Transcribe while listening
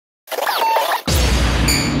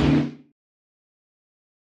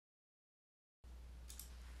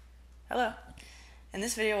Hello. In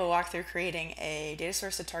this video, we'll walk through creating a data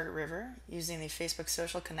source to target River using the Facebook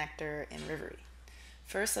social connector in Rivery.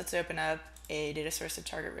 First, let's open up a data source to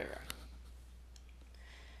target River.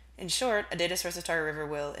 In short, a data source to target River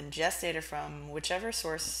will ingest data from whichever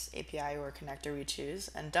source API or connector we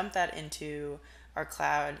choose and dump that into our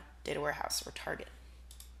cloud data warehouse or target.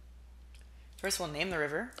 First, we'll name the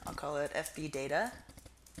river. I'll call it FB data.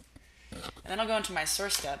 And then I'll go into my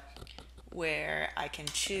source step where I can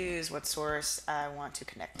choose what source I want to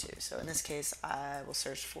connect to. So in this case, I will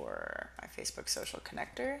search for my Facebook social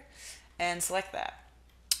connector and select that.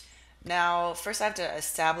 Now, first I have to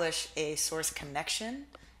establish a source connection.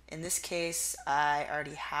 In this case, I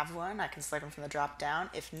already have one. I can select one from the drop down.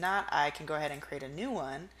 If not, I can go ahead and create a new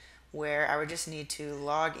one where I would just need to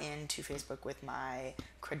log into Facebook with my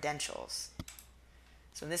credentials.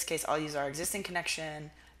 So in this case, I'll use our existing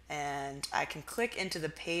connection, and I can click into the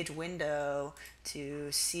page window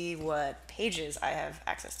to see what pages I have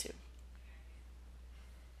access to.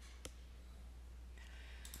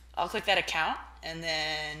 I'll click that account, and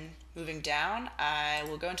then moving down, I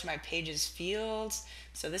will go into my pages fields.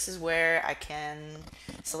 So this is where I can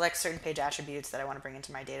select certain page attributes that I want to bring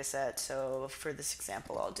into my data set. So for this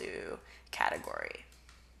example, I'll do category.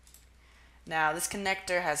 Now, this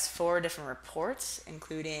connector has 4 different reports,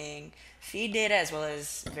 including feed data as well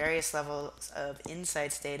as various levels of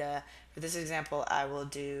insights data. For this example, I will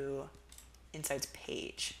do insights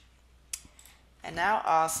page. And now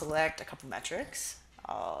I'll select a couple metrics.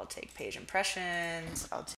 I'll take page impressions.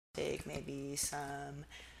 I'll take maybe some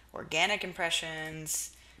organic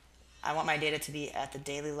impressions. I want my data to be at the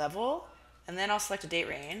daily level. And then I'll select a date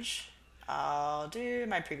range. I'll do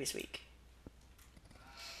my previous week.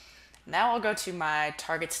 Now I'll go to my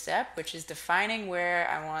target step, which is defining where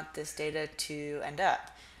I want this data to end up.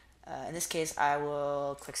 In this case, I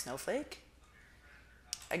will click Snowflake.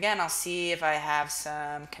 Again, I'll see if I have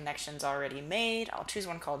some connections already made. I'll choose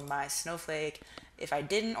one called My Snowflake. If I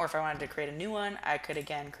didn't, or if I wanted to create a new one, I could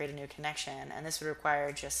again create a new connection, and this would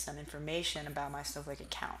require just some information about my Snowflake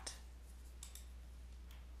account.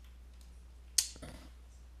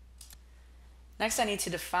 Next, I need to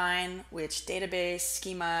define which database,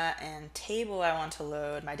 schema, and table I want to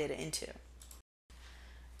load my data into.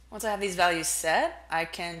 Once I have these values set, I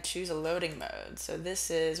can choose a loading mode. So this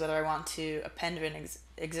is whether I want to append to an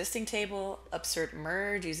existing table, upsert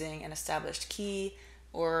merge using an established key,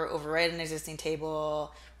 or overwrite an existing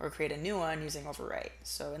table, or create a new one using overwrite.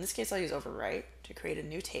 So in this case, I'll use overwrite to create a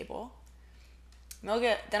new table.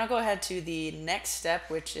 Then I'll go ahead to the next step,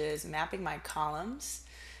 which is mapping my columns.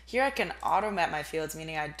 Here I can auto map my fields,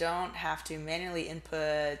 meaning I don't have to manually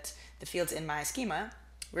input the fields in my schema.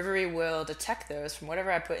 Rivery will detect those from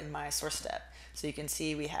whatever I put in my source step. So you can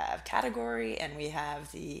see we have category and we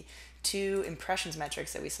have the 2 impressions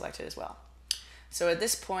metrics that we selected as well. So at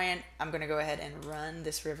this point, I'm going to go ahead and run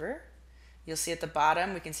this river. You'll see at the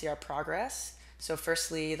bottom, we can see our progress. So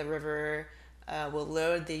firstly, the river will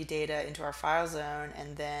load the data into our file zone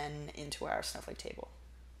and then into our Snowflake table.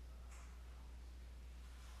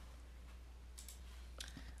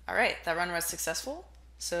 All right, that run was successful.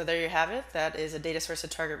 So there you have it. That is a data source to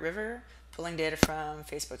target River, pulling data from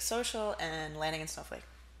Facebook Social and landing in Snowflake.